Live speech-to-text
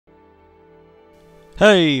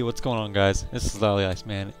Hey, what's going on, guys? This is Lyle,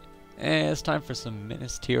 Iceman, and it's time for some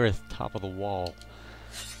Minas Tirith top of the wall.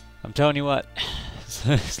 I'm telling you what,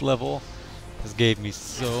 this level has gave me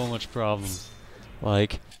so much problems.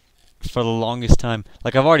 Like, for the longest time,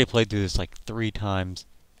 like I've already played through this like 3 times,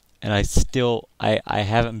 and I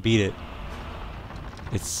haven't beat it.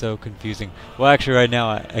 It's so confusing. Well, actually, right now,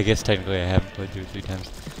 I guess technically I haven't played through it 3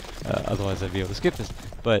 times. Otherwise, I'd be able to skip this.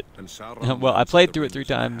 But, well, I played through it 3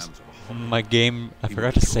 times. My game, I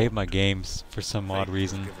forgot to save my games for some odd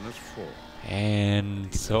reason.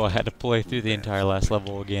 And so I had to play through the entire last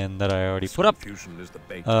level again that I already put up.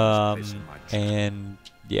 And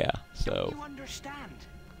yeah, so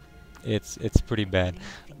it's pretty bad.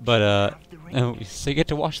 But so you get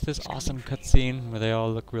to watch this awesome cutscene where they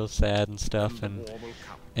all look real sad and stuff, and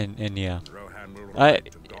yeah. I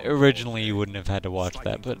originally you wouldn't have had to watch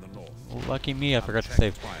that, but lucky me, I forgot to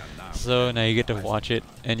save. So now you get to watch it,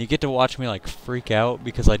 and you get to watch me like freak out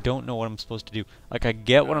because I don't know what I'm supposed to do. Like I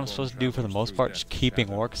get what I'm supposed to do for the most part, just keeping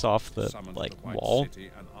orcs off the like wall.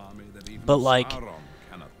 But like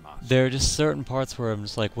there are just certain parts where I'm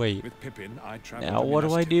just like, wait, now what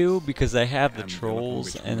do I do? Because they have the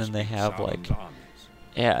trolls, and then they have like,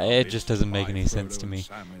 yeah, it just doesn't make any sense to me.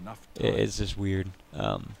 It's just weird.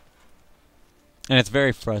 And it's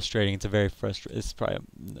very frustrating. It's probably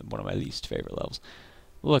one of my least favorite levels.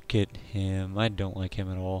 Look at him. I don't like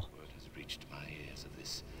him at all.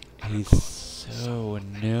 He's so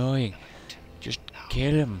annoying. Just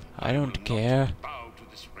kill him. I don't care.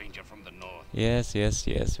 Yes,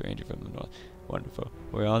 Ranger from the North. Wonderful.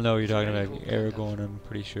 We all know you're talking about Aragorn, I'm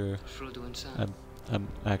pretty sure. I'm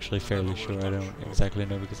actually fairly sure. I don't exactly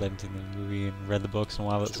know because I haven't seen the movie and read the books in a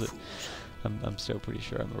while. But I'm still pretty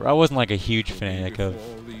sure. I wasn't like a huge fanatic of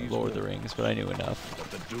Lord of the Rings, but I knew enough.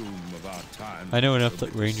 I know enough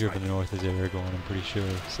that Ranger of the North is Aragorn, I'm pretty sure,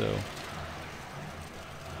 so.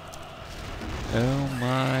 Oh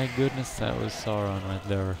my goodness, that was Sauron right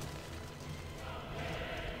there.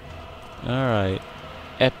 Alright.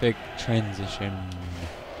 Epic transition.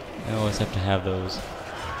 I always have to have those.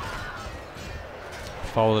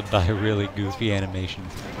 Followed by really goofy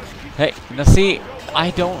animations. Hey, now see,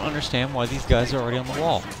 I don't understand why these guys are already on the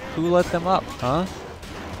wall. Who let them up, huh?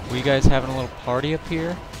 Were you guys having a little party up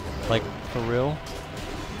here? Like, for real?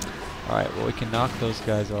 Alright, well we can knock those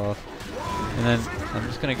guys off. And then, I'm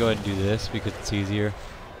just gonna go ahead and do this because it's easier.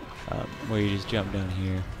 Where you just jump down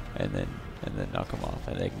here, and then knock them off,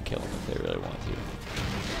 and they can kill them if they really want to.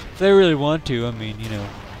 If they really want to, I mean, you know,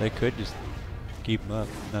 they could just keep them up,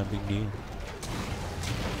 not a big deal.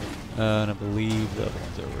 And I believe the other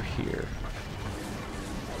one's over here.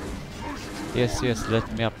 Yes, let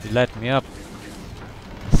me up, let me up.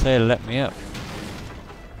 I say let me up.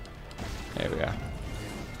 There we are.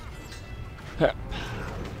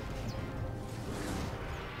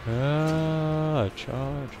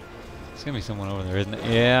 Charge. There's gonna be someone over there, isn't it?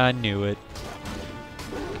 Yeah, I knew it.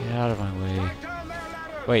 Get out of my way.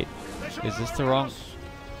 Wait, is this the wrong...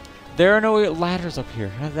 There are no ladders up here.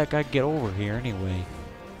 How did that guy get over here anyway?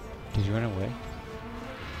 Did you run away?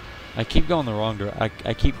 I keep going the wrong direction.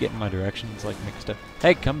 I keep getting my directions like mixed up.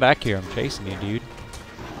 Hey, come back here. I'm chasing you, dude.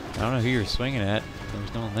 I don't know who you're swinging at.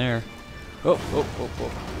 There's no one there. Oh.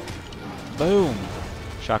 Boom.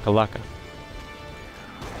 Shakalaka.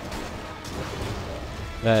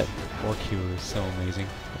 That orc healer is so amazing.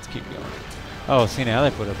 Let's keep going. Oh, see now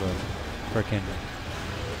they put up a frickin'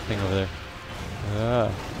 thing over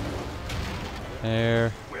there.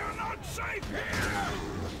 There.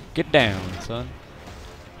 Get down, son.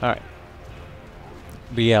 Alright.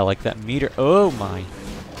 But yeah, like that meter. Oh my.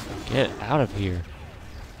 Get out of here.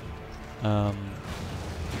 Alright.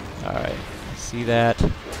 See that?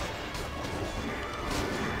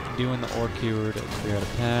 Doing the orc keyword to clear out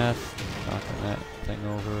a path. Knocking that thing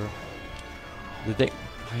over. Are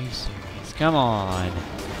you serious? Come on.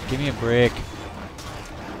 Give me a break.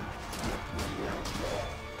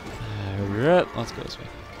 Let's go this way.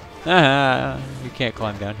 You can't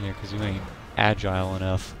climb down here because you ain't agile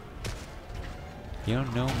enough. You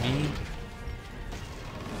don't know me?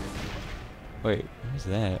 Wait, what is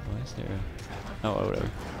that? Why is there a... Oh, whatever.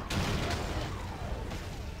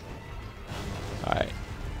 Alright,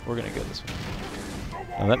 we're gonna go this way.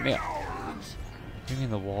 Now let me up. What do you mean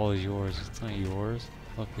the wall is yours? It's not yours.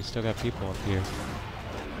 Look, we still got people up here.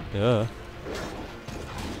 Duh.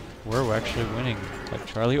 We're actually winning. Like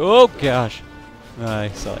Charlie. Oh gosh! I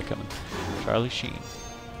saw that coming. Charlie Sheen.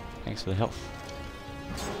 Thanks for the help.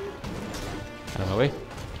 Out of my way.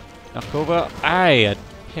 Knock over. I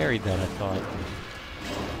parried that, I thought.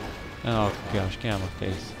 Oh gosh, get out of my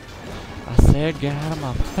face. I said get out of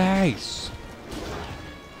my face!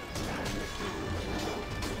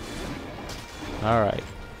 Alright.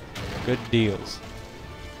 Good deals.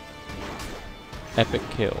 Epic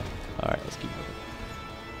kill. Alright, let's keep moving.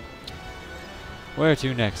 Where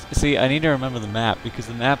to next? See, I need to remember the map because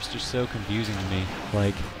the map's just so confusing to me.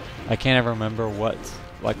 Like, I can't ever remember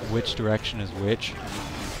like, which direction is which.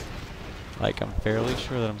 Like, I'm fairly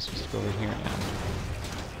sure that I'm supposed to go over here now.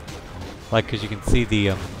 Like, cause you can see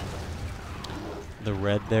the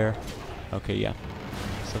red there. Okay, yeah.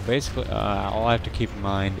 So basically, all I have to keep in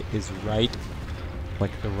mind is right,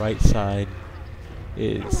 like the right side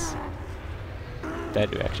is that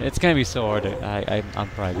direction. It's gonna be so hard to, I'm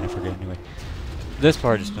probably gonna forget anyway. This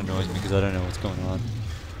part just annoys me because I don't know what's going on.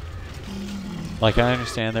 Like, I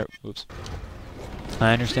understand that, oops.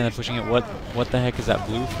 I understand that pushing it, what the heck is that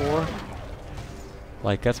blue for?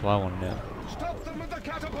 Like, that's what I want to know. Stop them with the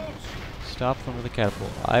catapults! Stop them with the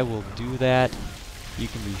catapult. I will do that. You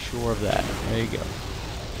can be sure of that. There you go.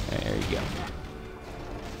 There you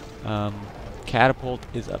go. Catapult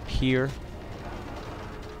is up here.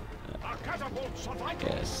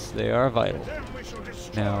 Yes, they are vital.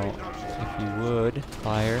 Now, if you would,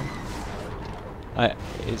 fire.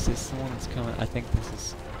 Is this the one that's coming? I think this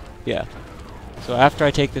is... Yeah. So after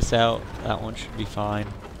I take this out, that one should be fine.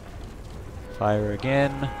 Fire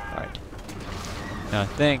again. Alright. Now I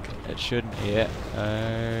think it shouldn't... Yeah.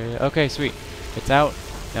 Okay, sweet. It's out.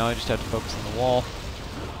 Now I just have to focus on the wall.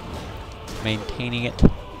 Maintaining it.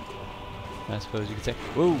 I suppose you could say.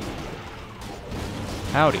 Woo!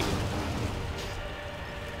 Howdy.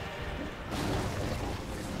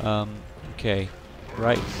 Okay.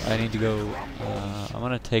 Right. I need to go... I'm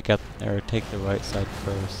gonna take the right side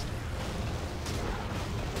first.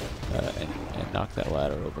 And knock that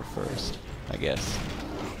ladder over first, I guess.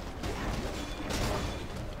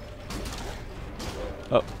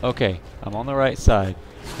 Oh, okay. I'm on the right side,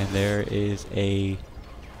 and there is a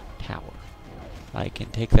tower. I can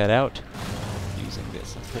take that out using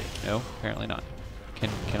this. No, apparently not.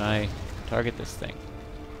 Can I target this thing?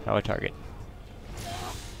 How do I target?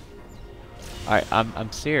 Alright,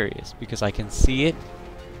 I'm serious because I can see it,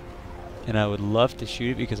 and I would love to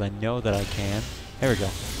shoot it because I know that I can. There we go.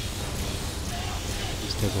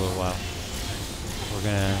 Just take a little while. We're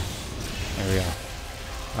gonna... There we go.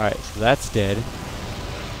 Alright, so that's dead.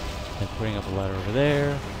 And putting up a ladder over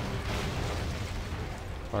there.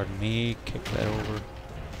 Pardon me, kick that over.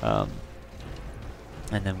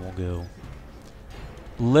 And then we'll go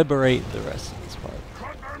liberate the rest of this part.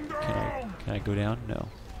 Can I go down? No.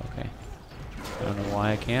 Okay. I don't know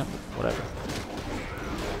why I can't. Whatever.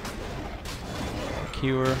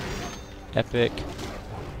 Cure. Epic.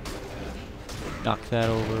 Knock that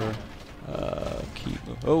over. Keep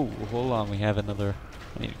moving. Oh, hold on. We have another.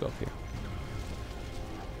 I need to go up here.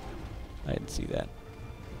 I didn't see that.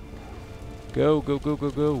 Go, go, go,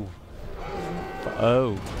 go, go.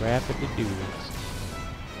 Oh, crap at the dudes.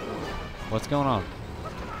 What's going on?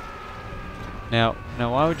 Now,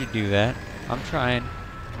 why would you do that? I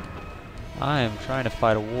am trying to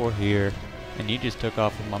fight a war here, and you just took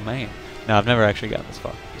off with my man. No, I've never actually gotten this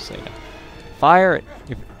far, just so you know. Fire it,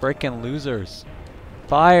 you freaking losers.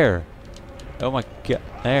 Fire! Oh my god,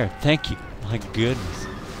 there, thank you. My goodness.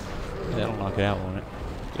 That'll knock it out, won't it?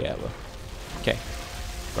 Yeah, well. Okay.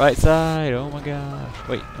 Right side, oh my gosh.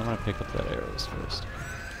 Wait, I'm gonna pick up that arrows first.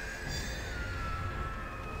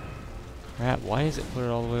 Crap, why is it put it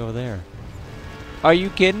all the way over there? Are you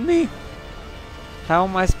kidding me? How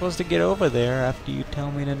am I supposed to get over there after you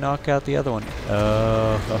tell me to knock out the other one?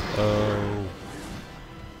 Oh.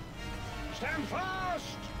 Stand fast!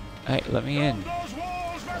 Hey, let me in.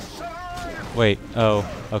 Wait, oh,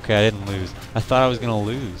 okay, I didn't lose. I thought I was gonna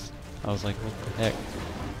lose. I was like, what the heck?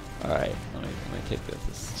 Alright, let me take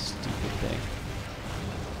this stupid thing.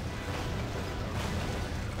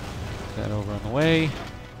 Put that over on the way.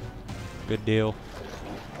 Good deal.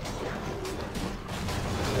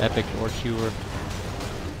 Epic or cure.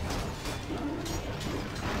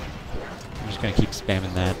 I'm just gonna keep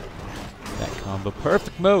spamming that combo.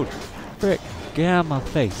 Perfect mode! Frick! Get out of my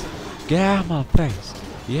face! Get out of my face!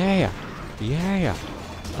 Yeah! Yeah!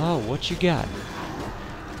 Oh, what you got?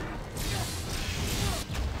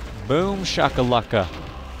 Boom shakalaka.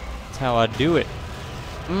 That's how I do it.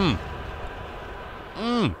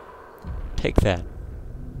 Take that.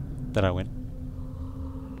 Did I win?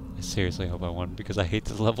 I seriously hope I won because I hate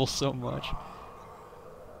this level so much.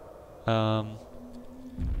 Now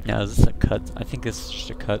is this a cut? I think this is just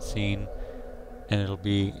a cutscene, and it'll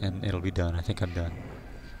be done. I think I'm done.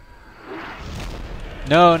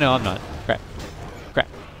 No, I'm not. Crap.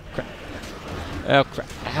 Oh crap!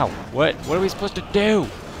 Ow! What are we supposed to do?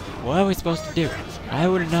 What are we supposed to do? I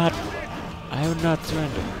would not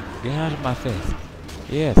surrender. Get out of my face.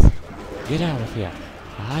 Yes. Get out of here.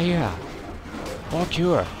 Ah, yeah. Or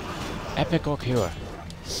cure. Epic or cure.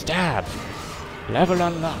 Stab. Level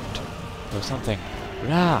unlocked. Or something.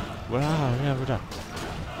 Rah. Rah. Rah. Rah.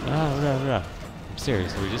 Rah. Rah. Rah. I'm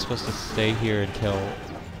serious. Are we just supposed to stay here until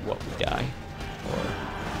what, we die? Or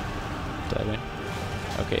did I win?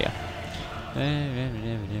 Okay, yeah.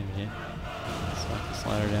 Slap the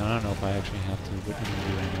slider down. I don't know if I actually have to, but I'm gonna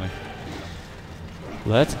do it anyway.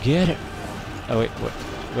 Let's get it. Oh wait, what?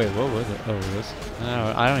 Wait, what was it? Oh, it was.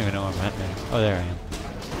 I don't even know where I'm at now. Oh, there I am.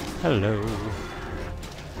 Hello.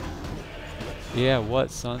 Yeah,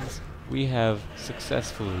 what, sons? We have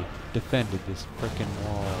successfully defended this frickin'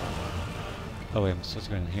 wall. Oh wait, I'm supposed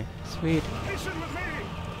to go in here. Sweet. Listen with me.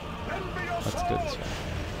 Lend me your Let's go this sword.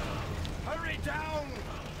 way. Hurry down.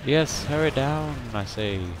 Yes, hurry down, I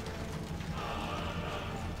say.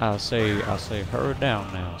 I'll say, hurry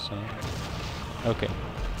down now, son. Okay.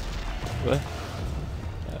 What?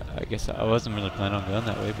 I guess I wasn't really planning on going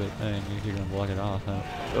that way, but I knew you're gonna block it off. Huh?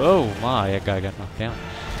 Oh my, that guy got knocked down.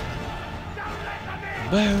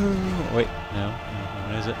 Boom! Wait, no.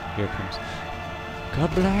 What is it? Here it comes.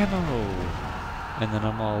 Kablamo! And then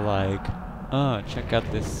I'm all like, check out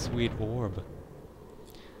this sweet orb.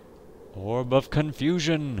 Orb of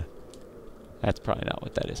confusion! That's probably not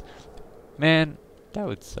what that is. Man, that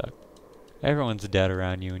would suck. Everyone's dead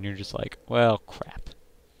around you and you're just like, well, crap.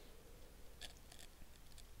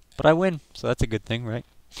 But I win, so that's a good thing, right?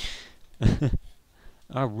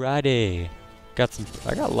 Alrighty.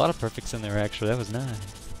 I got a lot of perfects in there actually, that was nice.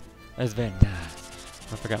 That was very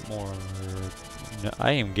nice. I if I got more... No,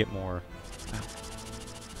 I didn't even get more... Wow.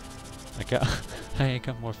 I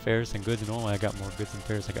got more fairs than goods normally. I got more goods than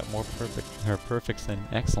fairs. I got more perfects than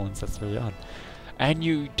excellence. That's really odd. And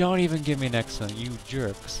you don't even give me an excellent, you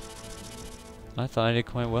jerks. I thought I did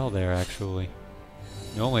quite well there, actually.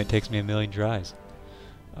 Normally it takes me a million tries.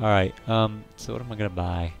 Alright, so what am I gonna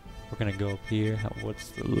buy? We're gonna go up here.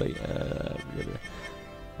 What's the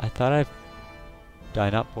I thought did I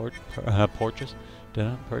not purchase? Did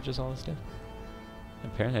I not purchase all this stuff?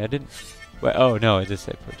 Apparently I didn't. Wait, oh no, it did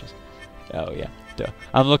say purchase. Oh yeah, duh.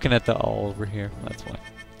 I'm looking at the all over here, that's why.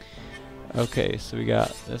 Okay, so we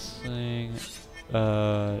got this thing.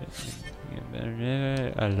 I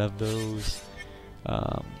love those.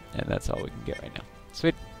 And that's all we can get right now.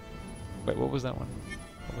 Sweet. Wait, what was that one?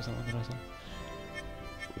 What was that one that I saw?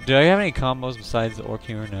 Did I have any combos besides the Orc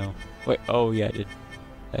here? No. Wait, oh yeah, I did.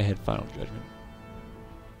 I had Final Judgment.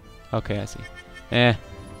 Okay, I see.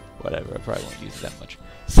 Whatever, I probably won't use it that much.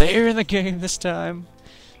 Sayer in the game this time!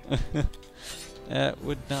 That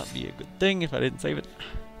would not be a good thing if I didn't save it.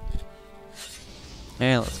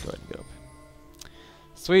 And let's go ahead and go.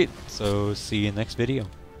 Sweet, so see you in the next video.